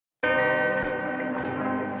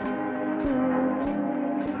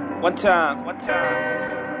One time.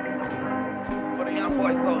 For the young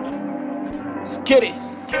boy soldier. Skitty.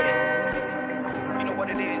 You know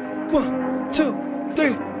what it is. 1, 2,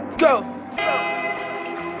 3, go.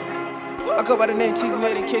 I go by the name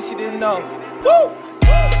Teezynator in case you didn't know. Woo!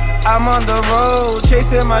 I'm on the road,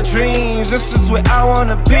 chasing my dreams. This is where I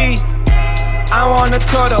wanna be. I wanna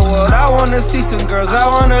tour the world, I wanna see some girls, I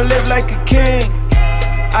wanna live like a king.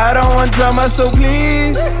 I don't want drama, so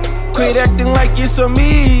please quit acting like you're so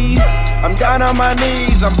mean. I'm down on my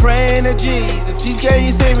knees, I'm praying to Jesus. Please can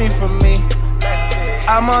you save me from me?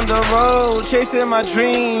 I'm on the road, chasing my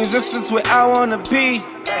dreams. This is where I wanna be.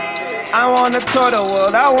 I wanna tour the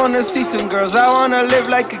world, I wanna see some girls, I wanna live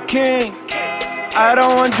like a king. I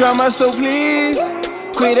don't want drama, so please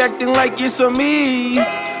quit acting like you're so mean.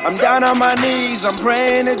 I'm down on my knees, I'm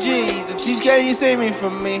praying to Jesus. Please can you save me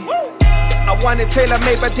from me? I want it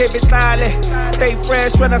tailor-made by David Lally. Stay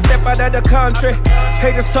fresh when I step out of the country.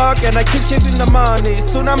 Haters talk and I keep chasing the money.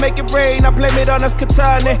 Soon I make it rain, I blame it on us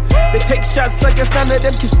Katani. They take shots, I guess none of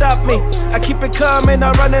them can stop me. I keep it coming,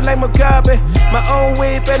 I run it like Mugabe. My own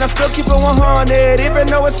whip and I still keep it 100. Even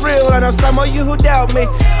though it's real, I know some of you who doubt me.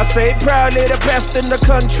 I say it proudly, the best in the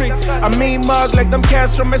country. I mean mug like them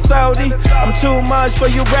cats from Saudi. I'm too much for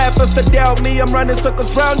you rappers to doubt me. I'm running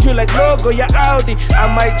circles round you like logo, your Audi. I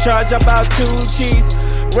might charge about 2 G's.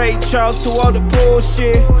 Ray Charles to all the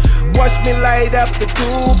bullshit. Watch me light up the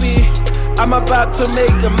doobie. I'm about to make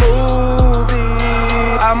a movie.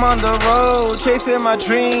 I'm on the road, chasing my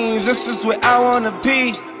dreams. This is where I wanna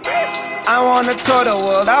be. I wanna tour the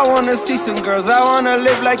world, I wanna see some girls, I wanna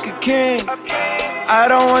live like a king. I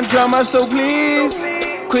don't want drama, so please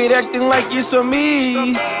quit acting like you're so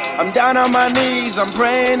mean. I'm down on my knees, I'm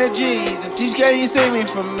praying to Jesus. Please can you save me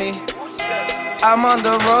from me? I'm on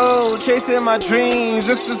the road, chasing my dreams.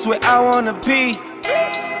 This is where I wanna be.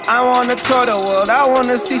 I wanna tour the world, I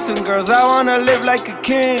wanna see some girls, I wanna live like a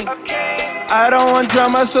king. I don't want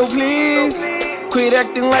drama, so please quit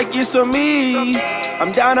acting like you're so mean.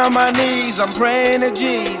 I'm down on my knees, I'm praying to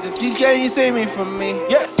Jesus. Please can you save me from me?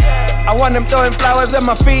 Yeah. I want them throwing flowers at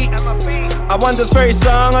my feet. I want this very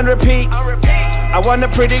song on repeat. I want a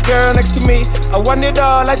pretty girl next to me. I want it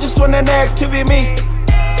all, I just want the next to be me.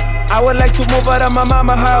 I would like to move out of my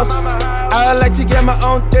mama house. I would like to get my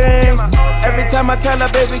own things. Every time I tell her,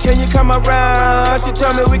 baby, can you come around? She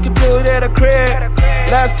tell me we could do it at a crib.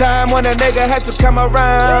 Last time when a nigga had to come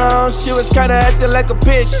around, she was kinda acting like a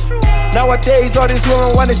bitch. Nowadays all these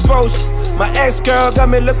women want exposure. My ex-girl got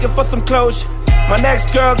me looking for some closure. My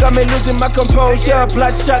next girl got me losing my composure.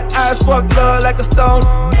 Bloodshot eyes, fuck blood like a stone.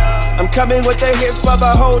 I'm coming with the hits,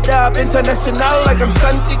 Baba, hold up. International like I'm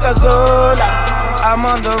Santi Cazorla. I'm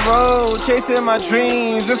on the road, chasing my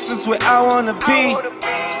dreams. This is where I wanna be.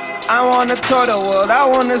 I wanna tour the world, I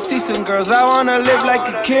wanna see some girls, I wanna live like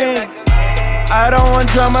a king. I don't want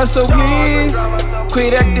drama, so please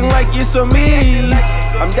quit acting like you're so mean.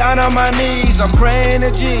 I'm down on my knees, I'm praying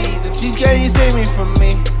to Jesus. Please can you save me from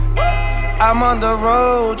me? I'm on the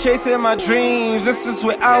road, chasing my dreams. This is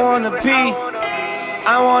where I wanna be.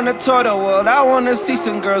 I wanna tour the world, I wanna see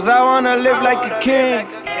some girls, I wanna live like a king.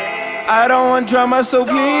 I don't want drama, so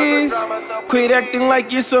please quit acting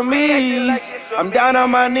like you're so mean. I'm down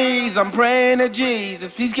on my knees, I'm praying to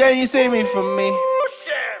Jesus. Please can you save me from me?